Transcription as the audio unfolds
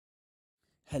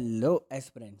Hello,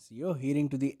 aspirants. You're hearing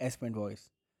to the aspirant voice.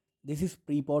 This is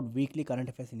Prepod Weekly Current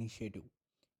Affairs Initiative.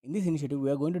 In this initiative,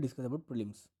 we are going to discuss about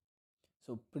prelims.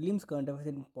 So, prelims current affairs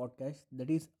in podcast that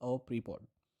is our prepod.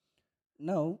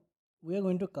 Now, we are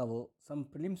going to cover some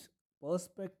prelims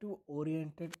perspective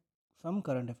oriented some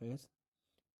current affairs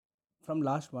from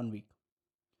last 1 week.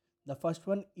 The first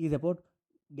one is about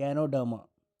Ganoderma.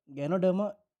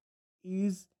 Ganoderma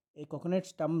is a coconut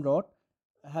stem rot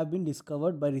have been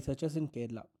discovered by researchers in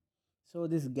Kerala. So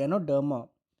this Ganoderma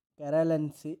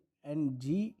caralense and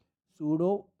G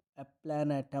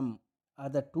pseudoaplanatum are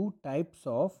the two types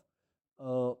of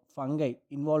fungi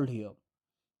involved here.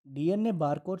 DNA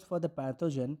barcodes for the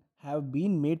pathogen have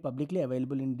been made publicly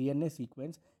available in DNA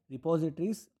sequence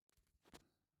repositories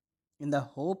in the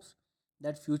hopes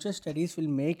that future studies will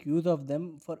make use of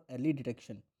them for early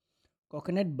detection.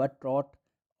 Coconut butt rot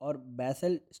or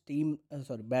basal stem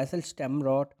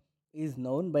rot is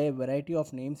known by a variety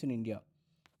of names in India.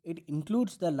 It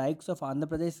includes the likes of Andhra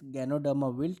Pradesh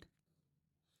Ganoderma wilt,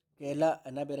 Kerala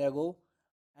Anaberago,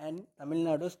 and Tamil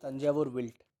Nadu's Tanjavur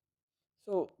wilt.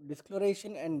 So,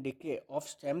 discoloration and decay of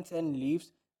stems and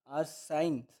leaves are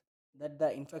signs that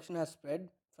the infection has spread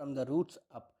from the roots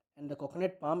up, and the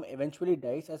coconut palm eventually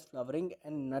dies as flowering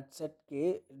and nut set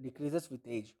K decreases with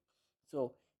age.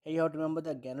 So, here you have to remember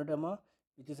the Ganoderma,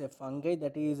 which is a fungi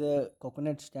that is a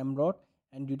coconut stem rot,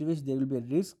 and due to which there will be a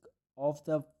risk of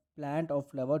the plant or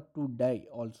flower to die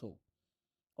also,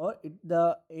 or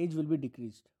the age will be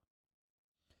decreased.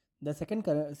 The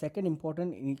second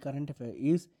important in current affair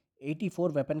is 84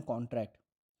 weapon contract.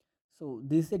 So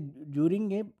this is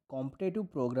during a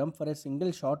competitive program for a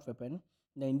single shot weapon,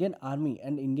 the Indian Army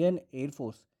and Indian Air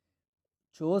Force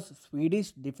chose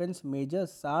Swedish defense major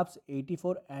Saab's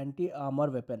 84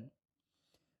 anti-armor weapon.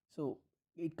 So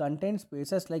it contains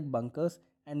spaces like bunkers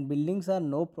and buildings are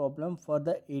no problem for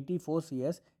the 84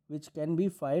 CS which can be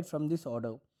fired from this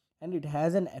order, and it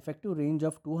has an effective range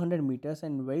of 200 meters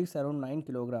and weighs around 9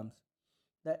 kilograms.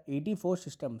 The 84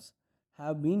 systems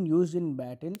have been used in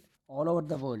battle all over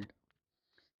the world.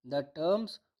 The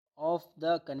terms of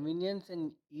the convenience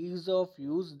and ease of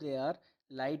use, they are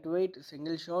lightweight,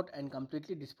 single shot and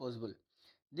completely disposable.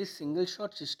 This single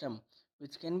shot system,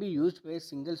 which can be used by a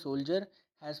single soldier,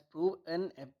 has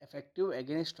proven effective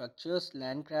against structures,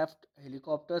 landcraft,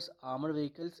 helicopters, armored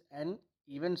vehicles and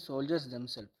even soldiers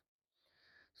themselves.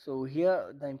 So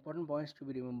here the important points to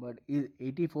be remembered is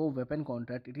 84 weapon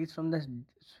contract. It is from the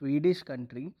Swedish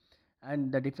country,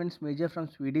 and the defense major from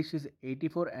Swedish is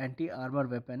 84 anti-armor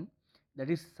weapon. That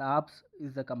is Saabs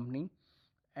is the company,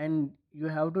 and you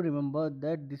have to remember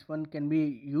that this one can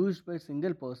be used by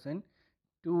single person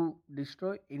to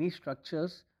destroy any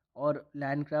structures or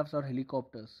landcrafts or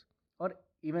helicopters, or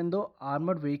even though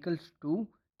armored vehicles too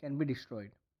can be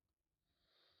destroyed.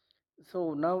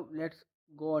 So now let's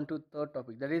go on to third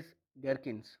topic, that is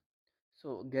gherkins.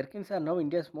 So gherkins are now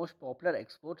India's most popular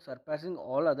export, surpassing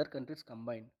all other countries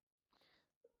combined.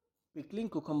 Pickling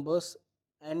cucumbers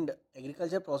and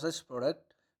agriculture processed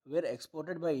product were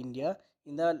exported by India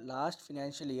in the last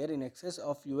financial year in excess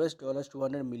of US dollars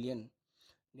 200 million.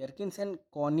 Gherkins and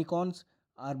cornichons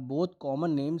are both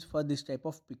common names for this type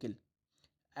of pickle.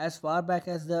 As far back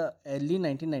as the early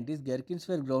 1990s, gherkins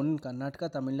were grown in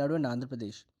Karnataka, Tamil Nadu, and Andhra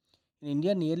Pradesh. In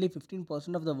India, nearly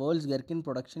 15% of the world's gherkin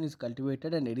production is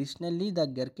cultivated, and additionally, the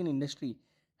gherkin industry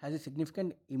has a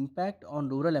significant impact on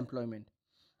rural employment.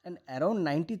 And around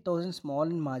 90,000 small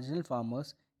and marginal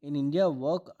farmers in India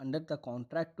work under the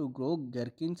contract to grow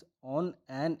gherkins on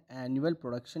an annual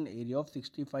production area of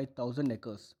 65,000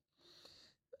 acres.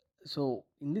 So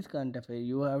in this current affair,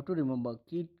 you have to remember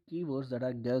keywords that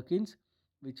are gherkins,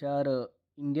 which are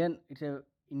Indian. It's a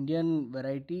Indian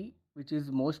variety which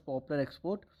is most popular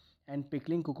export, and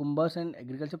pickling cucumbers and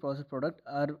agriculture processed product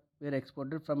are were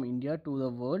exported from India to the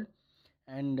world,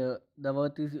 and the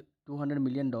worth is $200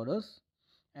 million,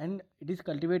 and it is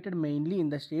cultivated mainly in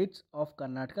the states of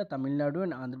Karnataka, Tamil Nadu,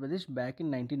 and Andhra Pradesh back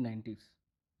in 1990s.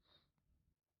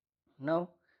 Now,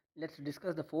 let's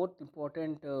discuss the fourth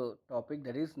important topic,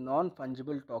 that is non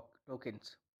fungible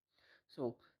tokens.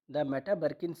 So, the Meta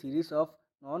Birkin series of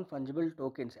non fungible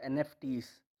tokens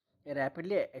 (NFTs), a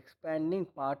rapidly expanding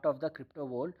part of the crypto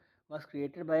world, was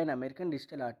created by an American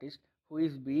digital artist who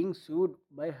is being sued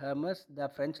by Hermes, the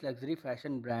French luxury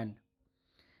fashion brand.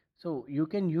 So, you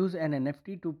can use an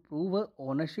NFT to prove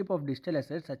ownership of digital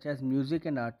assets such as music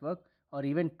and artwork, or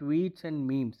even tweets and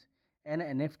memes. An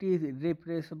NFT is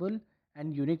irreplaceable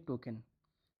and unique token.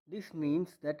 This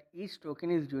means that each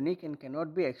token is unique and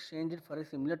cannot be exchanged for a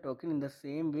similar token in the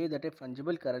same way that a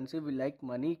fungible currency will like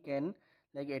money can,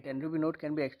 like a 10 rupee note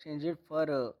can be exchanged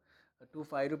for 2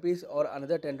 5 rupees or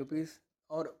another 10 rupees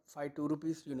or 5 2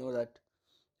 rupees, you know that,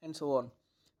 and so on.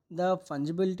 The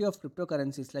fungibility of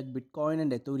cryptocurrencies like Bitcoin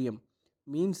and Ethereum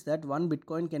means that one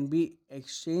Bitcoin can be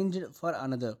exchanged for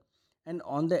another. And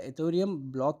on the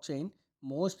Ethereum blockchain,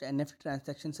 most NFT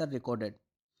transactions are recorded.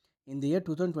 In the year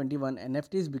 2021,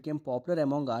 NFTs became popular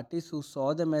among artists who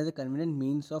saw them as a convenient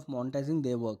means of monetizing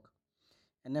their work.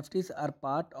 NFTs are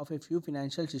part of a few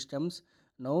financial systems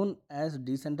known as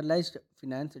decentralized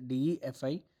finance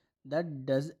DEFI that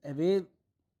does away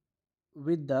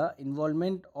with the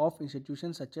involvement of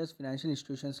institutions such as financial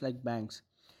institutions like banks,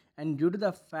 and due to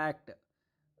the fact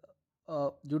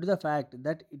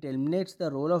that it eliminates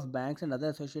the role of banks and other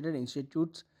associated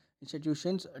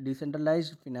institutions,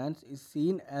 decentralized finance is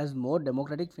seen as more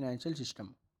democratic financial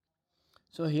system.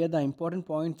 So here the important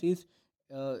point is,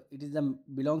 it is the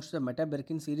belongs to the Meta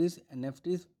Birkin series.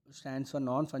 NFTs stands for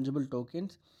non fungible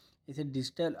tokens. It's a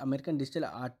digital American digital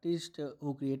artist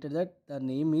who created that. The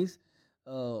name is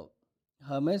uh,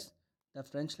 Hermes, the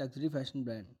French luxury fashion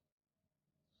brand.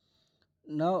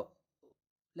 Now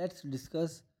let's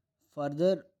discuss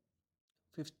further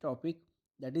fifth topic,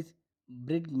 that is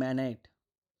Brigmanite.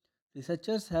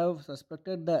 Researchers have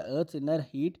suspected the Earth's inner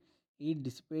heat is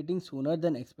dissipating sooner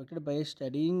than expected by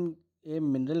studying a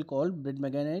mineral called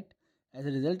Brigmanite. As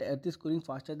a result, Earth is cooling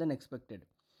faster than expected.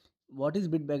 What is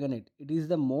Brigmanite? It is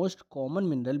the most common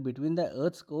mineral between the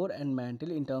Earth's core and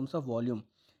mantle in terms of volume,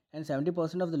 and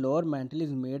 70% of the lower mantle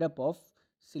is made up of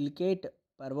silicate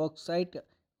peroxide,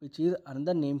 which is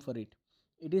another name for it.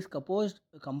 It is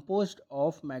composed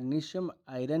of magnesium,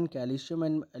 iron, calcium,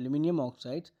 and aluminum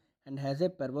oxides and has a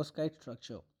perovskite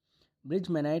structure.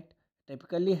 Bridgmanite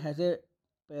typically has a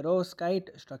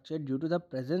perovskite structure due to the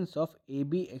presence of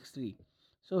AbX3.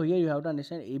 So here you have to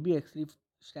understand AbX3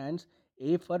 stands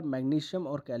A for magnesium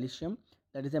or calcium,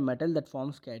 that is a metal that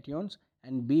forms cations,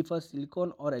 and B for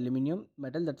silicon or aluminum,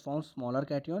 metal that forms smaller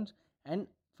cations, and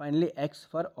finally X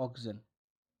for oxygen.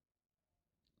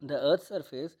 The Earth's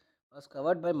surface was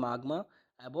covered by magma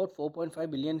about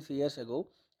 4.5 billion years ago,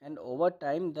 and over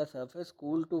time the surface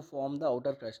cooled to form the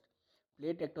outer crust.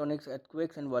 Plate tectonics,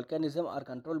 earthquakes, and volcanism are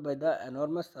controlled by the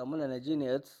enormous thermal energy in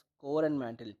Earth's core and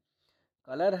mantle.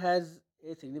 Color has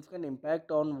a significant impact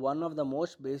on one of the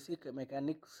most basic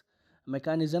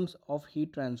mechanisms of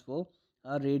heat transfer,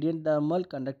 radiant thermal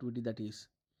conductivity, that is.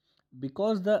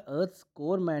 Because the Earth's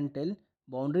core mantle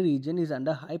boundary region is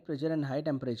under high pressure and high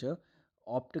temperature,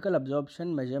 optical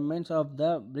absorption measurements of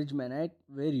the Bridgmanite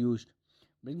were used.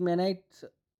 Bridgmanite's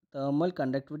thermal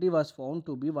conductivity was found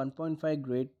to be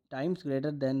 1.5 times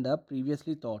greater than the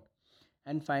previously thought,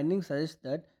 and findings suggest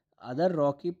that other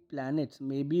rocky planets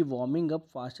may be warming up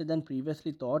faster than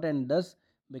previously thought and thus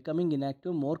becoming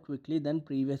inactive more quickly than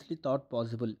previously thought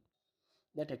possible.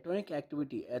 The tectonic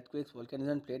activity, earthquakes,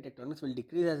 volcanism, and plate tectonics, will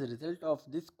decrease as a result of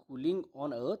this cooling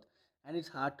on Earth, and it's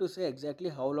hard to say exactly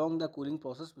how long the cooling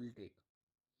process will take.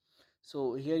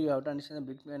 So here you have to understand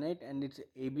the Brickmanite and its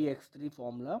AbX3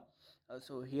 formula.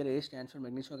 So here A stands for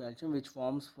magnesium or calcium, which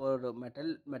forms for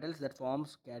metals that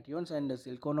forms cations, and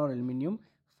silicon or aluminum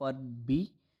for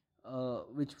B,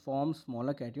 which forms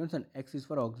smaller cations, and X is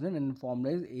for oxygen, and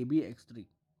formula is AbX3.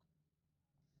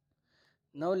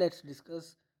 Now let's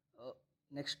discuss uh,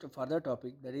 next further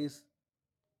topic, that is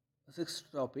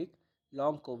sixth topic,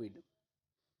 long COVID.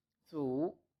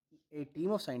 So, a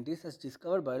team of scientists has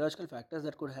discovered biological factors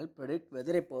that could help predict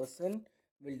whether a person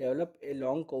will develop a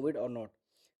long COVID or not.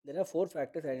 There are four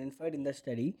factors identified in the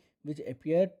study which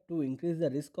appear to increase the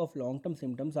risk of long term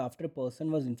symptoms after a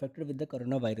person was infected with the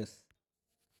coronavirus.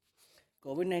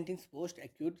 COVID 19's post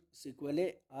acute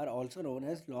sequelae are also known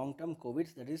as long term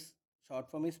COVIDs, that is, short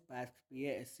form is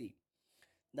PASC.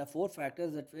 The four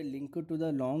factors that were linked to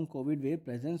the long COVID were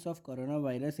presence of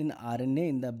coronavirus in RNA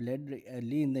in the blood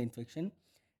early in the infection,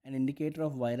 an indicator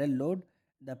of viral load,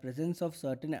 the presence of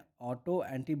certain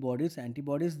antibodies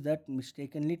that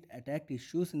mistakenly attack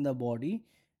tissues in the body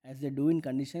as they do in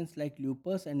conditions like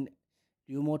lupus and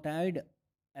rheumatoid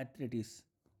arthritis.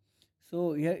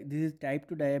 So here, this is type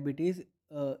 2 diabetes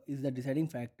is the deciding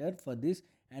factor for this,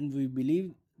 and we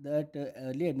believe that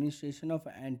early administration of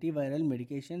antiviral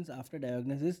medications after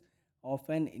diagnosis of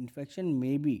an infection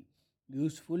may be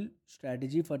useful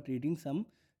strategy for treating some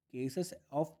cases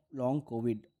of long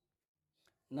COVID.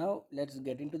 Now let's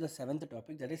get into the seventh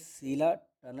topic, that is Sela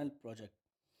Tunnel Project.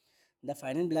 The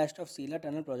final blast of Sela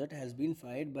Tunnel project has been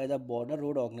fired by the border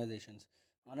road organizations.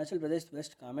 Arunachal Pradesh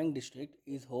West Kameng district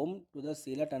is home to the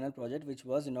Sela Tunnel project, which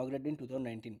was inaugurated in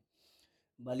 2019.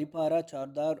 Balipara,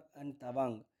 Chardar, and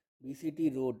Tawang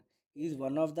BCT Road is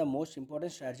one of the most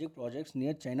important strategic projects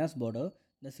near China's border.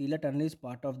 The Sela Tunnel is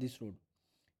part of this road.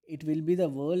 It will be the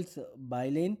world's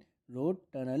bilane road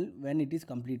tunnel when it is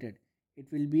completed.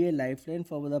 It will be a lifeline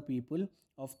for the people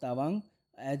of Tawang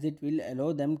as it will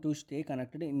allow them to stay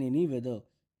connected in any weather.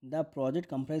 The project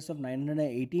comprises of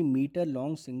 980-meter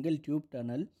long single tube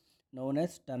tunnel known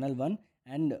as Tunnel 1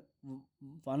 and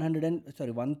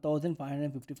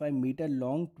 1555-meter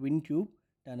long twin tube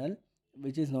tunnel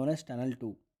which is known as Tunnel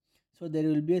 2. So there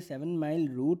will be a 7-mile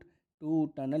route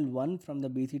to Tunnel 1 from the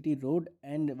BCT road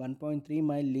and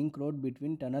 1.3-mile link road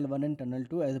between Tunnel 1 and Tunnel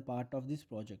 2 as a part of this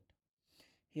project.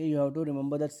 Here you have to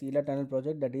remember that Sila Tunnel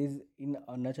project that is in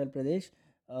Arunachal Pradesh.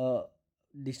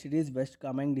 District is West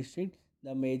Kameng district.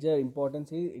 The major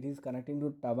importance is it is connecting to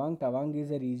Tawang. Tawang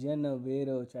is a region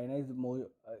where China is more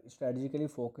strategically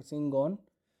focusing on.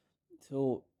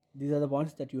 So these are the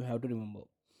points that you have to remember.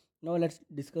 Now let's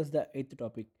discuss the eighth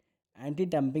topic: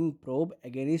 anti-dumping probe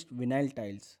against vinyl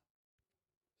tiles.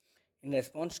 In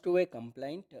response to a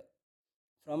complaint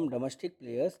from domestic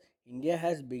players, India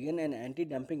has begun an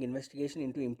anti-dumping investigation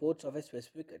into imports of a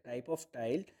specific type of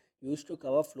tile used to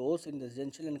cover floors in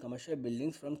residential and commercial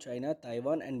buildings from China,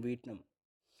 Taiwan, and Vietnam.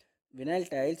 Vinyl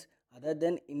tiles, other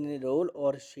than in a roll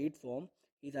or sheet form,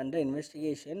 is under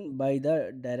investigation by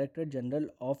the Director General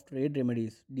of Trade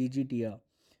Remedies (DGTR).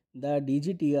 The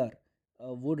DGTR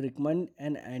would recommend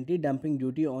an anti-dumping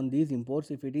duty on these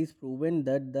imports if it is proven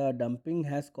that the dumping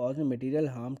has caused material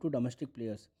harm to domestic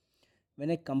players. When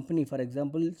a company, for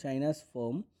example China's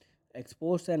firm,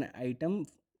 exports an item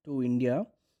to India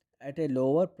at a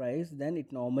lower price than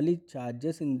it normally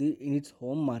charges in its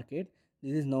home market,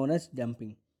 this is known as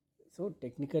dumping. So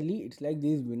technically it's like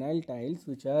these vinyl tiles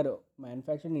which are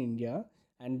manufactured in India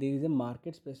and there is a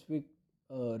market specific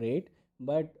rate,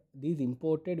 but these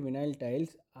imported vinyl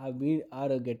tiles are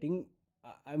getting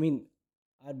I mean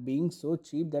are being so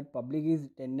cheap that public is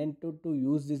tendent to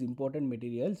use these imported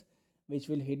materials which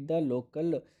will hit the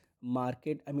local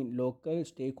market, local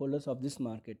stakeholders of this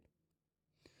market.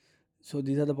 So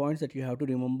these are the points that you have to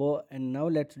remember. And now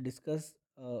let's discuss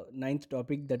ninth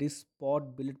topic, that is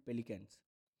spot billed pelicans.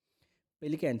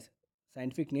 Pelicans,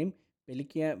 scientific name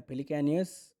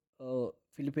Pelicanius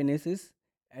philippinensis.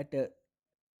 At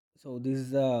so this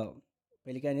is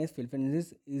Pelicanius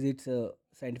philippinensis is its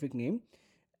scientific name,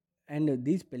 and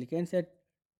these pelicans at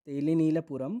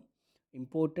Telinilapuram,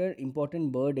 imported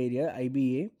important bird area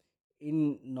 (IBA)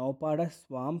 in Naupada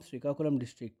Swamp, Srikakulam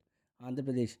district, Andhra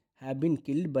Pradesh, have been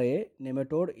killed by a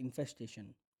nematode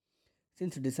infestation.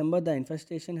 Since December, the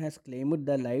infestation has claimed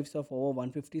the lives of over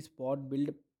 150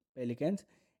 spot-billed pelicans.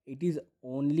 It is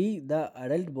only the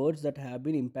adult birds that have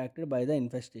been impacted by the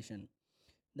infestation.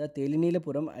 The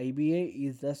Telinilapuram IBA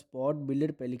is the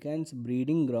spot-billed pelican's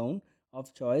breeding ground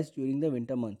of choice during the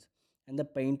winter months, and the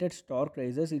painted stork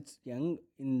raises its young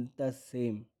in the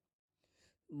same.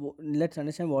 Let's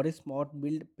understand what is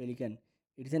spot-billed pelican.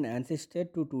 It is an ancestor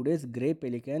to today's grey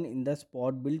pelican in the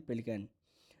spot-billed pelican.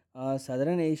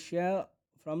 Southern Asia,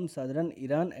 from southern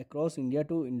Iran across India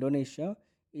to Indonesia,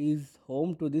 is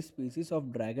home to this species uh,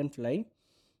 of dragonfly,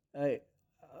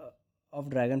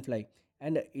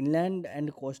 and inland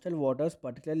and coastal waters,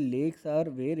 particularly lakes, are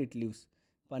where it lives.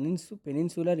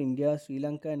 Peninsular India, Sri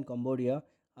Lanka, and Cambodia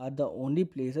are the only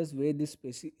places where this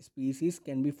species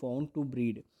can be found to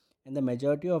breed, and the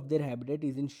majority of their habitat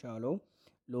is in shallow,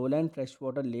 lowland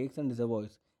freshwater lakes and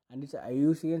reservoirs, and its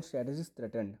IUCN status is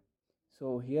threatened.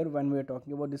 So here, when we are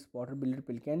talking about the spotted-billed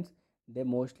pelicans, they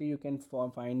mostly you can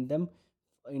find them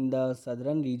in the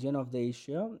southern region of the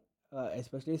Asia,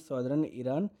 especially southern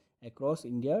Iran across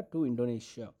India to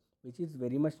Indonesia, which is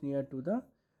very much near to the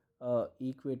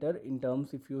equator in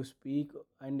terms if you speak,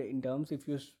 and in terms if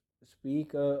you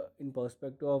speak in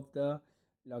perspective of the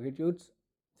longitudes,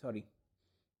 sorry,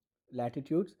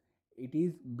 latitudes, it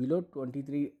is below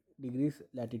 23 degrees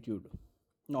latitude,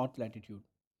 north latitude.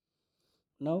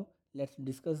 Now let's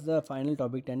discuss the final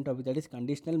topic, 10 topic, that is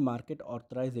conditional market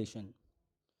authorization.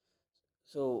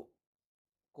 So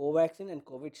Covaxin and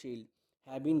Covishield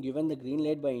have been given the green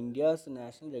light by India's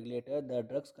national regulator, the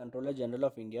Drugs Controller General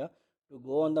of India, to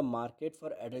go on the market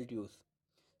for adult use.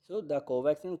 So the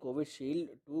Covaxin and Covishield,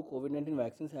 two COVID-19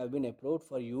 vaccines, have been approved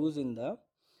for use in the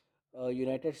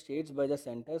United States by the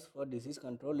Centers for Disease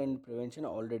Control and Prevention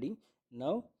already.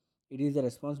 Now, it is the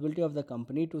responsibility of the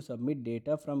company to submit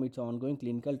data from its ongoing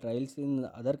clinical trials in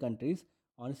other countries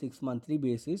on a 6 monthly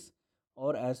basis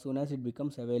or as soon as it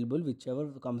becomes available, whichever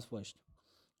comes first.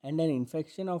 And an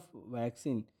infection of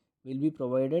vaccine will be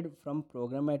provided from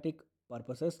programmatic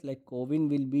purposes like CoWIN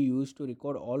will be used to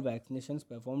record all vaccinations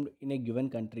performed in a given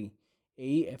country.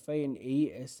 AEFI and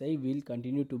AESI will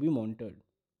continue to be monitored.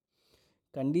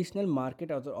 Conditional market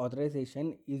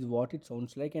authorization is what it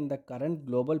sounds like, and the current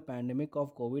global pandemic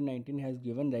of COVID 19 has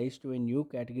given rise to a new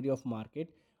category of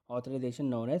market authorization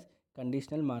known as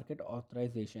conditional market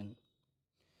authorization.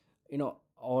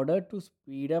 Order to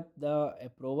speed up the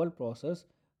approval process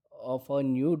of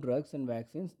new drugs and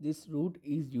vaccines, this route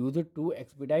is used to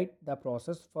expedite the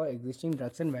process for existing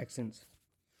drugs and vaccines.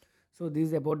 So this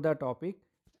is about the topic,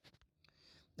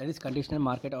 that is conditional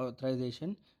market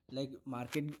authorization. Like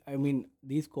market, I mean,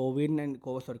 these COVID and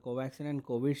Covaxin and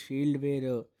COVID Shield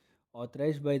were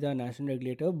authorized by the national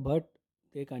regulator, but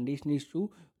their condition is to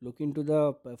look into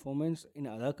the performance in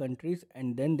other countries,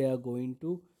 and then they are going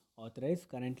to authorize.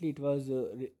 Currently it was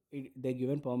they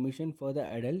given permission for the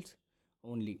adults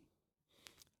only.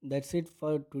 That's it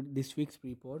for this week's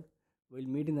report. We'll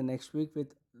meet in the next week with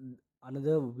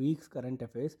another week's current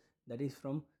affairs, that is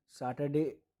from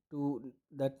Saturday to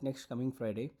that next coming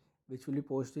Friday, which will be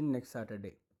posted next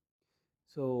Saturday.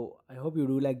 So I hope you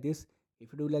do like this.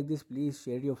 If you do like this, please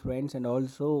share your friends, and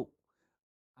also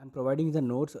I'm providing the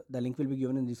notes. The link will be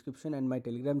given in the description, and my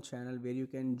Telegram channel where you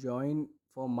can join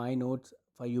for my notes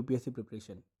for UPSC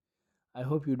preparation. I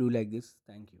hope you do like this.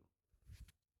 Thank you.